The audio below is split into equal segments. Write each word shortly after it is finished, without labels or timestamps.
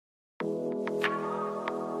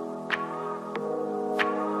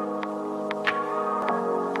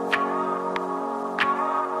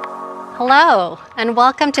Hello, and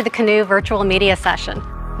welcome to the Canoo virtual media session.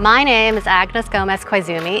 My name is Agnes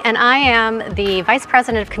Gomez-Koizumi, and I am the Vice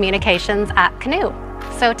President of Communications at Canoo.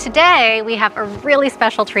 So today we have a really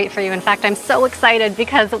special treat for you. In fact, I'm so excited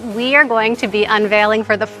because we are going to be unveiling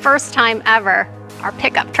for the first time ever our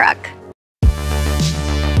pickup truck.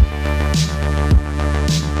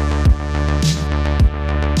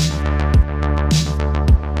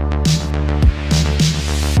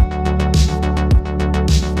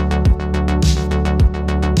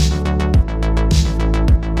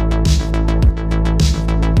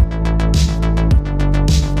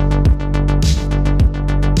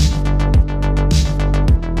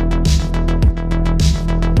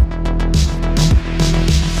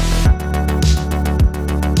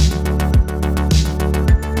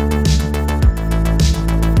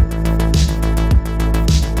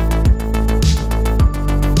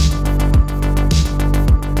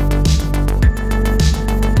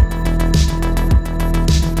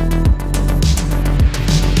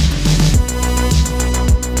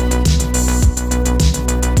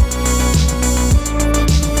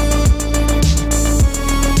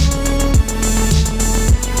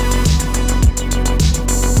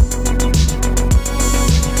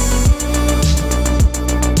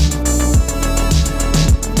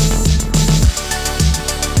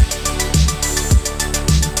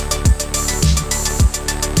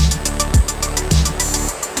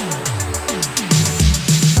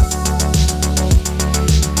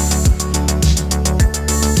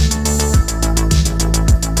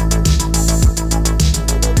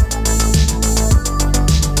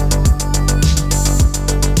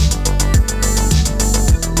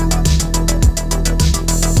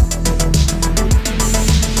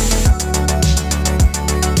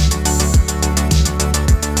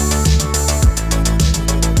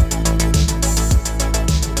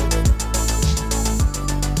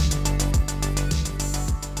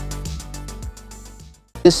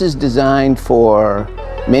 This is designed for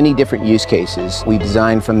many different use cases. We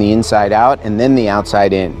designed from the inside out and then the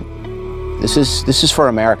outside in. This is for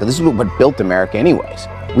America. This is what built America anyways.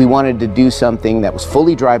 We wanted to do something that was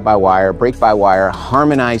fully drive-by-wire, brake-by-wire,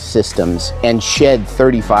 harmonized systems, and shed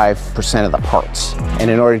 35% of the parts. And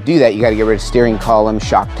in order to do that, you got to get rid of steering column,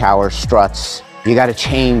 shock tower, struts. You got to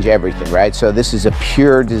change everything, right? So this is a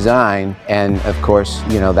pure design, and of course,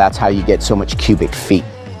 you know, that's how you get so much cubic feet.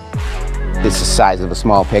 It's the size of a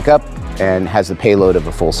small pickup and has the payload of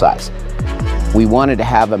a full size. We wanted to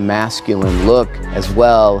have a masculine look as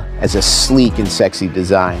well as a sleek and sexy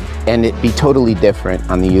design, and it be totally different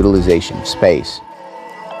on the utilization of space.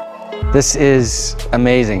 This is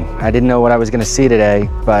amazing. I didn't know what I was going to see today,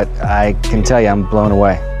 but I can tell you I'm blown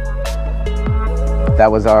away.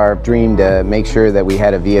 That was our dream, to make sure that we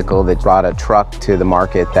had a vehicle that brought a truck to the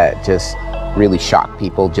market that just really shocked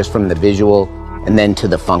people, just from the visual and then to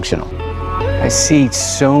the functional. I see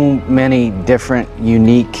so many different,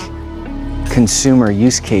 unique consumer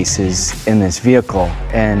use cases in this vehicle,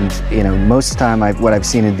 and you know, most of the time what I've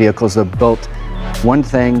seen in vehicles, they're built one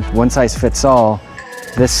thing, one size fits all.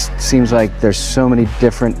 This seems like there's so many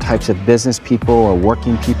different types of business people or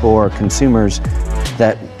working people or consumers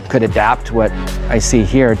that could adapt what I see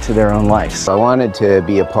here to their own lives. I wanted to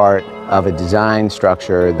be a part of a design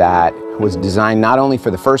structure that was designed not only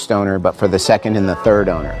for the first owner, but for the second and the third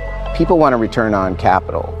owner. People want a return on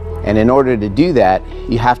capital, and in order to do that,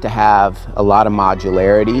 you have to have a lot of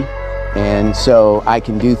modularity. And so I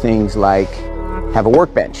can do things like have a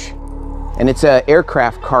workbench, and it's an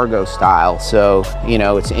aircraft cargo style, so you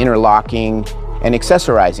know, it's interlocking and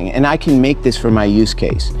accessorizing, and I can make this for my use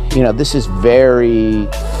case. You know, this is very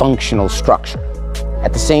functional structure.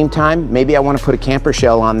 At the same time, maybe I want to put a camper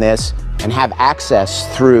shell on this and have access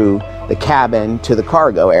through the cabin to the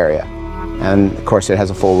cargo area. And of course, it has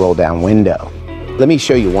a full roll down window. Let me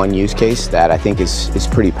show you one use case that I think is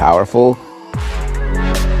pretty powerful.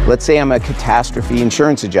 Let's say I'm a catastrophe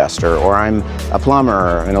insurance adjuster, or I'm a plumber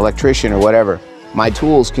or an electrician or whatever. My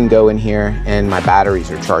tools can go in here and my batteries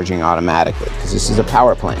are charging automatically, because this is a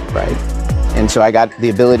power plant, right? And so I got the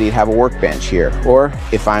ability to have a workbench here. Or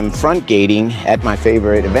if I'm front gating at my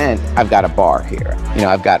favorite event, I've got a bar here. You know,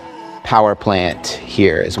 I've got power plant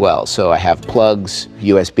here as well. So I have plugs,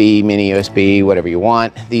 USB, mini USB, whatever you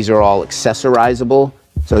want. These are all accessorizable.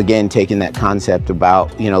 So again, taking that concept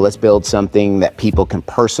about, you know, let's build something that people can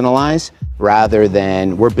personalize rather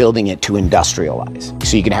than we're building it to industrialize.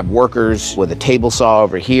 So you can have workers with a table saw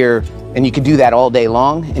over here, and you could do that all day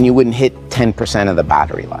long and you wouldn't hit 10% of the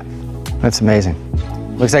battery life. That's amazing.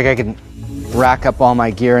 Looks like I can rack up all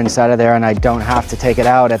my gear inside of there and I don't have to take it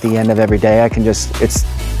out at the end of every day. I can just, it's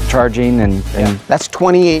charging and That's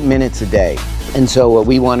 28 minutes a day. And so what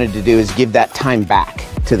we wanted to do is give that time back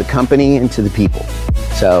to the company and to the people.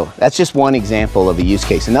 So that's just one example of a use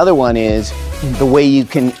case. Another one is the way you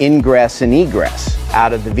can ingress and egress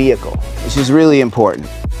out of the vehicle, which is really important.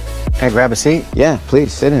 Can I grab a seat? Yeah,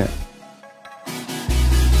 please sit in it.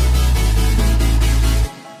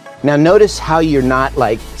 Now notice how you're not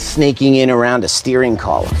like snaking in around a steering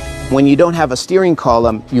column. When you don't have a steering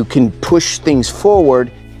column, you can push things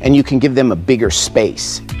forward and you can give them a bigger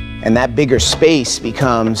space. And that bigger space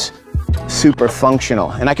becomes super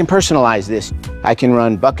functional. And I can personalize this. I can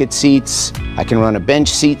run bucket seats, I can run a bench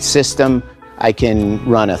seat system, I can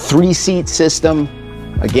run a 3-seat system.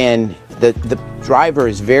 Again, the driver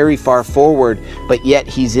is very far forward, but yet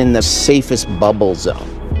he's in the safest bubble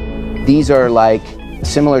zone. These are like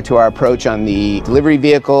similar to our approach on the delivery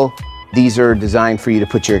vehicle. These are designed for you to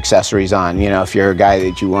put your accessories on. You know, if you're a guy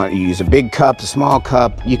that you want to use a big cup, a small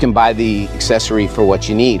cup, you can buy the accessory for what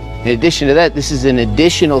you need. In addition to that, this is an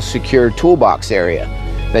additional secure toolbox area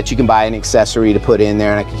that you can buy an accessory to put in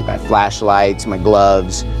there, and I can keep my flashlights, my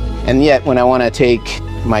gloves, and yet when I want to take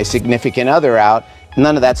my significant other out,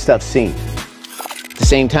 none of that stuff's seen. At the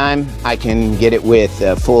same time, I can get it with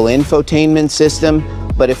a full infotainment system,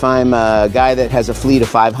 but if I'm a guy that has a fleet of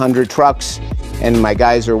 500 trucks and my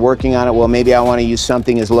guys are working on it, well, maybe I want to use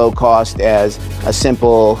something as low cost as a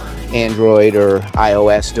simple Android or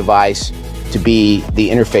iOS device to be the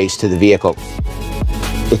interface to the vehicle.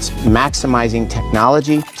 It's maximizing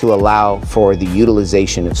technology to allow for the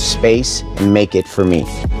utilization of space and make it for me.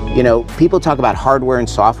 You know, people talk about hardware and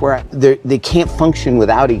software. They can't function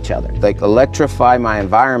without each other. Like, electrify my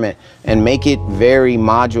environment and make it very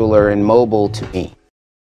modular and mobile to me.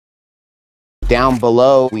 Down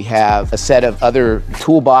below, we have a set of other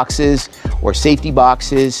toolboxes or safety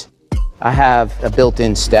boxes. I have a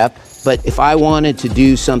built-in step, but if I wanted to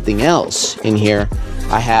do something else in here,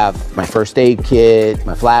 I have my first aid kit,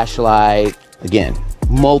 my flashlight. Again,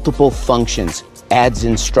 multiple functions, adds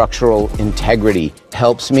in structural integrity,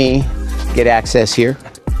 helps me get access here.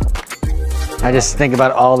 I just think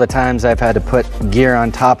about all the times I've had to put gear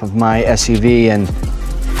on top of my SUV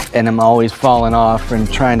and I'm always falling off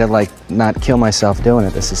and trying to like not kill myself doing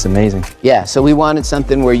it. This is amazing. Yeah, so we wanted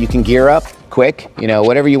something where you can gear up quick, you know,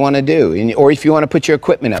 whatever you want to do, or if you want to put your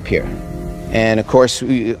equipment up here. And of course,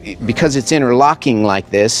 because it's interlocking like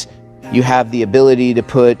this, you have the ability to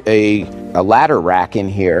put a ladder rack in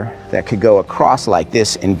here that could go across like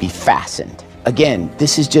this and be fastened. Again,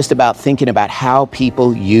 this is just about thinking about how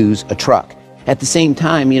people use a truck. At the same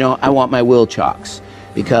time, you know, I want my wheel chocks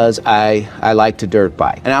because I like to dirt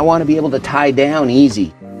bike and I want to be able to tie down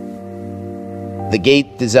easy. The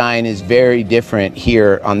gate design is very different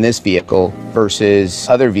here on this vehicle versus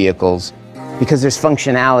other vehicles because there's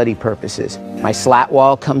functionality purposes. My slat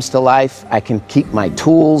wall comes to life. I can keep my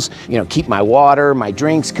tools, you know, keep my water, my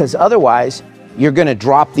drinks, because otherwise you're gonna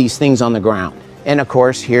drop these things on the ground. And of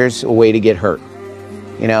course, here's a way to get hurt.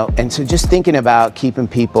 You know, and so just thinking about keeping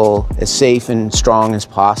people as safe and strong as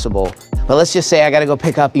possible. But let's just say I gotta go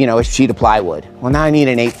pick up, you know, a sheet of plywood. Well, now I need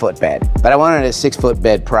an 8-foot bed, but I wanted a 6-foot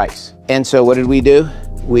bed price. And so what did we do?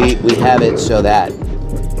 We have it so that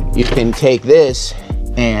you can take this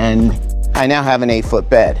and I now have an 8-foot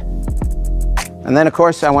bed. And then of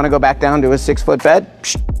course I wanna go back down to a 6-foot bed,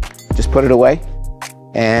 just put it away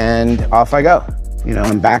and off I go. You know,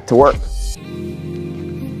 I'm back to work.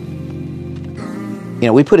 You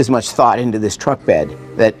know, we put as much thought into this truck bed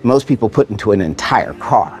that most people put into an entire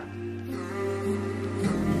car.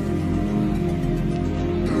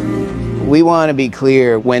 We want to be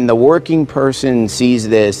clear, when the working person sees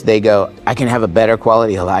this, they go, I can have a better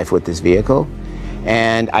quality of life with this vehicle,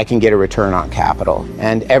 and I can get a return on capital.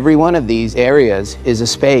 And every one of these areas is a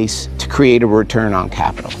space to create a return on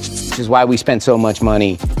capital, which is why we spend so much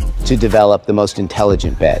money to develop the most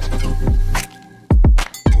intelligent bed.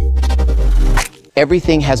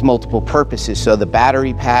 Everything has multiple purposes, so the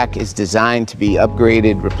battery pack is designed to be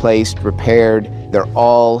upgraded, replaced, repaired. They're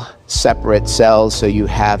all separate cells, so you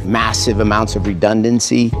have massive amounts of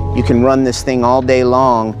redundancy. You can run this thing all day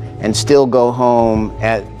long and still go home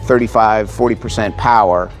at 35–40%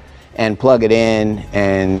 power and plug it in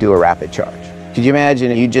and do a rapid charge. Could you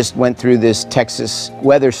imagine if you just went through this Texas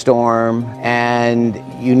weather storm and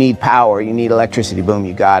you need power, you need electricity, boom,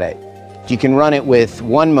 you got it. You can run it with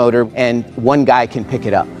one motor and one guy can pick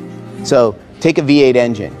it up. So take a V8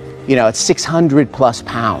 engine, you know, it's 600+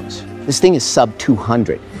 pounds. This thing is sub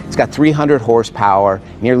 200. It's got 300 horsepower,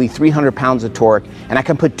 nearly 300 pounds of torque, and I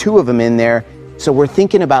can put 2 of them in there. So we're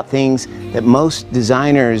thinking about things that most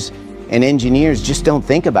designers and engineers just don't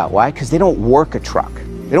think about. Why? Because they don't work a truck.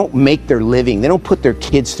 They don't make their living. They don't put their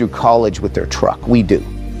kids through college with their truck. We do.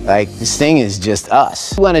 Like, this thing is just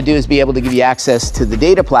us. What we want to do is be able to give you access to the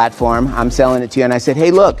data platform. I'm selling it to you, and I said,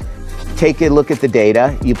 hey, look, take a look at the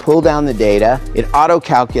data. You pull down the data, it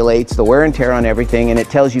auto-calculates the wear and tear on everything, and it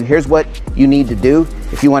tells you, here's what you need to do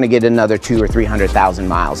if you want to get another 200,000 or 300,000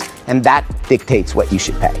 miles. And that dictates what you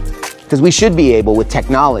should pay. Because we should be able, with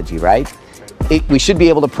technology, right? We should be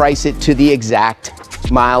able to price it to the exact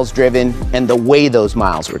miles driven and the way those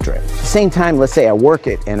miles were driven. At the same time, let's say I work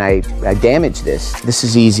it and I damage this. This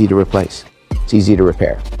is easy to replace. It's easy to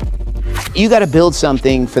repair. You got to build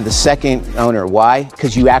something for the second owner. Why?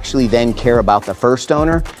 Because you actually then care about the first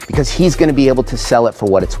owner, because he's going to be able to sell it for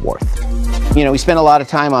what it's worth. You know, we spend a lot of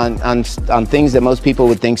time on things that most people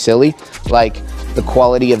would think silly, like the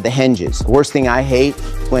quality of the hinges. The worst thing I hate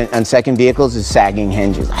on second vehicles is sagging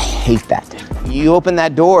hinges. I hate that. You open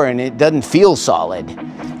that door and it doesn't feel solid.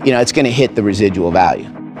 You know, it's going to hit the residual value.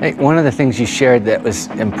 Hey, one of the things you shared that was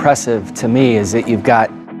impressive to me is that you've got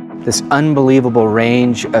this unbelievable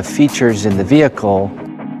range of features in the vehicle.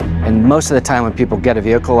 And most of the time when people get a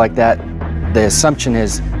vehicle like that, the assumption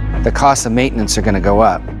is the cost of maintenance are going to go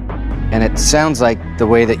up. And it sounds like the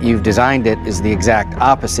way that you've designed it is the exact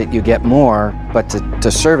opposite. You get more, but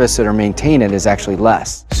to service it or maintain it is actually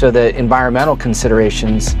less. So the environmental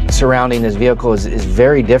considerations surrounding this vehicle is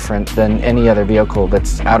very different than any other vehicle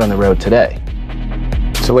that's out on the road today.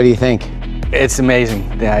 So what do you think? It's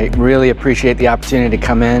amazing. I really appreciate the opportunity to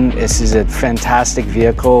come in. This is a fantastic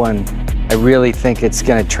vehicle, and I really think it's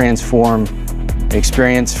going to transform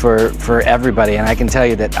experience for everybody. And I can tell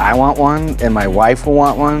you that I want one, and my wife will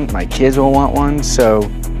want one, my kids will want one, so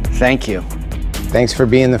thank you. Thanks for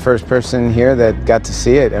being the first person here that got to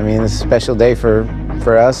see it. I mean, it's a special day for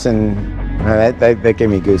us, and that gave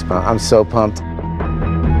me goosebumps. I'm so pumped.